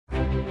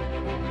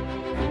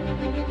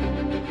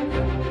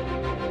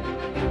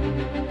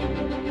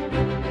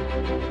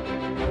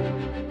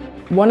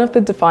One of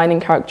the defining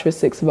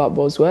characteristics about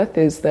Bosworth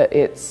is that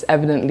it's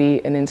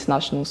evidently an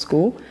international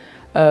school.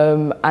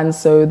 And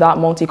so that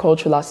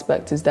multicultural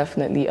aspect is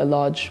definitely a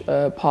large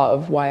part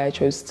of why I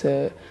chose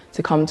to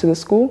come to the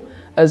school,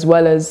 as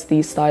well as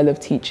the style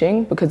of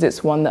teaching, because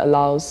it's one that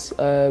allows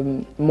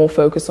more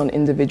focus on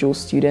individual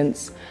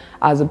students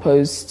as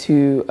opposed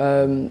to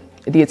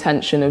the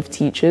attention of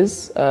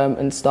teachers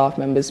and staff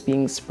members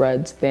being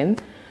spread thin.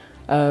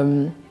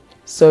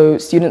 So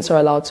students are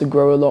allowed to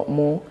grow a lot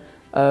more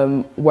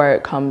where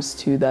it comes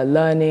to their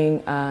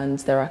learning and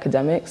their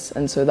academics,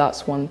 and so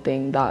that's one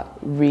thing that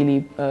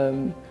really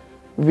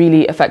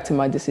affected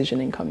my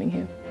decision in coming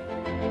here.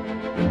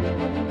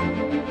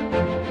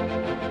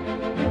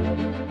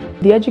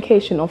 The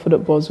education offered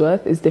at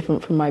Bosworth is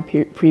different from my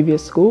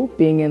previous school,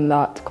 being in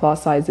that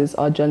class sizes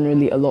are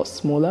generally a lot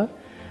smaller,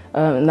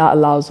 and that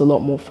allows a lot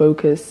more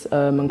focus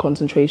and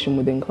concentration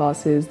within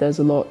classes. There's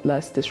a lot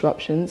less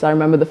disruptions. I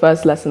remember the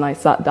first lesson I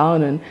sat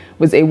down and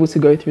was able to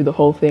go through the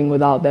whole thing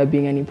without there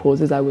being any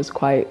pauses. I was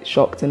quite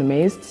shocked and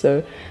amazed,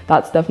 so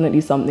that's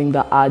definitely something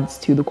that adds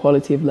to the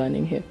quality of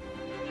learning here.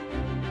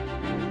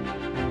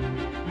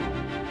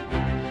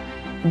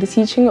 The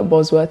teaching at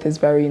Bosworth is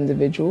very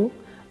individual,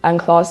 and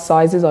class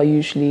sizes are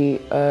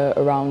usually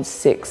around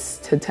 6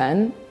 to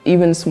 10,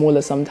 even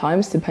smaller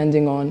sometimes,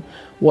 depending on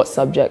what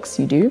subjects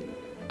you do.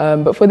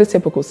 But for the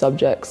typical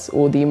subjects,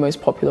 or the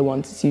most popular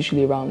ones, it's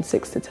usually around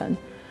 6 to 10.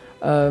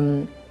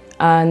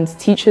 And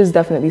teachers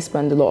definitely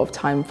spend a lot of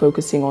time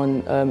focusing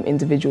on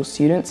individual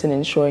students and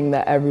ensuring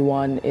that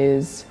everyone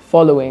is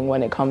following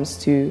when it comes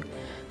to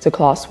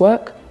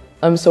classwork.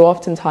 So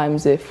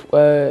oftentimes if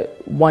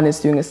one is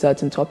doing a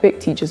certain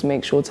topic, teachers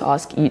make sure to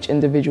ask each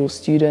individual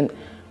student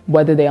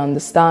whether they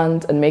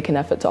understand and make an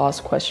effort to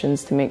ask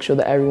questions to make sure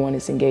that everyone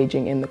is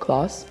engaging in the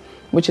class,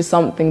 which is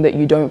something that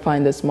you don't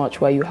find as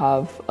much where you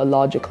have a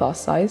larger class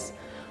size,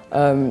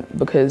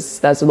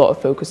 because there's a lot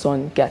of focus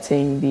on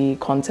getting the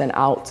content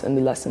out and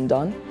the lesson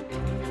done.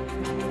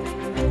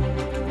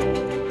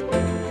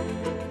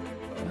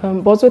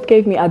 Bosworth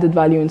gave me added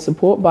value and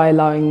support by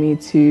allowing me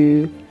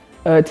to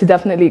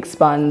definitely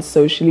expand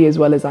socially as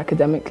well as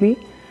academically.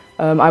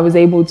 I was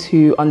able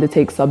to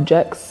undertake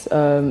subjects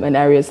and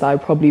areas that I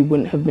probably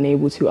wouldn't have been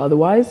able to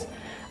otherwise,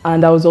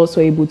 and I was also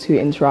able to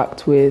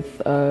interact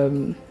with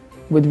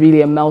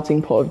really a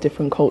melting pot of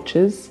different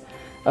cultures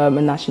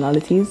and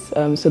nationalities.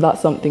 So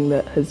that's something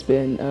that has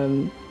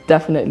been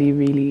definitely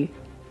really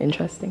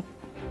interesting.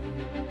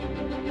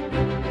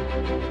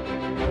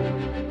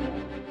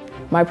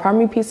 My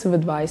primary piece of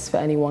advice for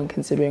anyone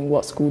considering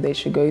what school they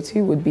should go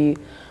to would be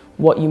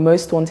what you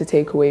most want to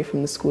take away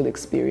from the school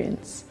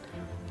experience.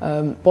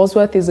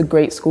 Bosworth is a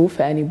great school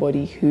for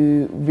anybody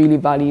who really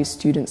values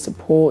student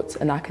support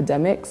and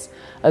academics,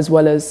 as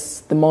well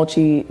as the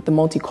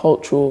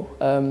multicultural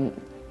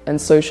and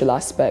social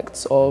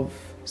aspects of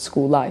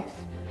school life.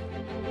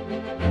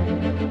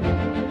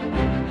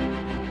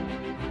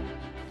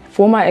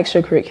 For my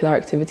extracurricular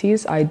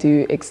activities, I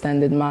do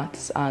extended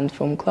maths and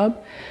film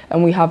club,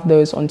 and we have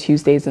those on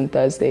Tuesdays and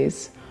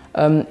Thursdays.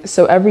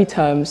 So every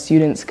term,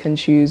 students can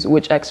choose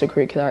which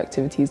extracurricular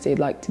activities they'd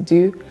like to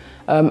do,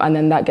 and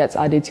then that gets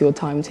added to your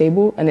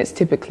timetable, and it's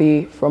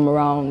typically from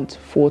around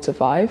 4 to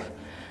 5.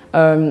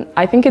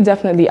 I think it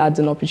definitely adds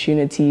an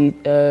opportunity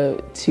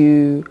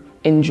to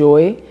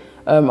enjoy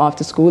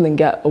after school and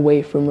get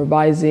away from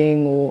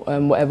revising or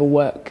whatever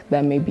work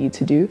there may be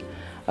to do.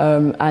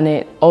 And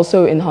it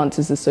also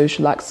enhances the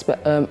social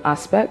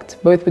aspect,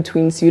 both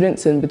between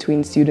students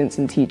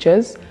and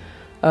teachers.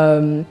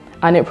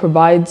 And it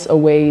provides a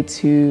way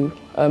to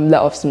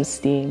let off some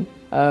steam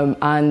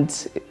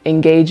and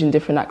engage in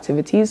different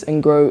activities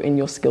and grow in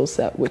your skill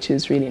set, which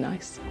is really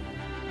nice.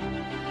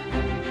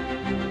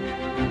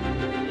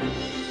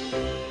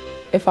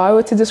 If I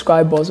were to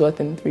describe Bosworth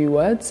in 3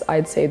 words,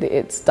 I'd say that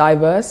it's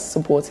diverse,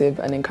 supportive,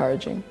 and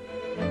encouraging.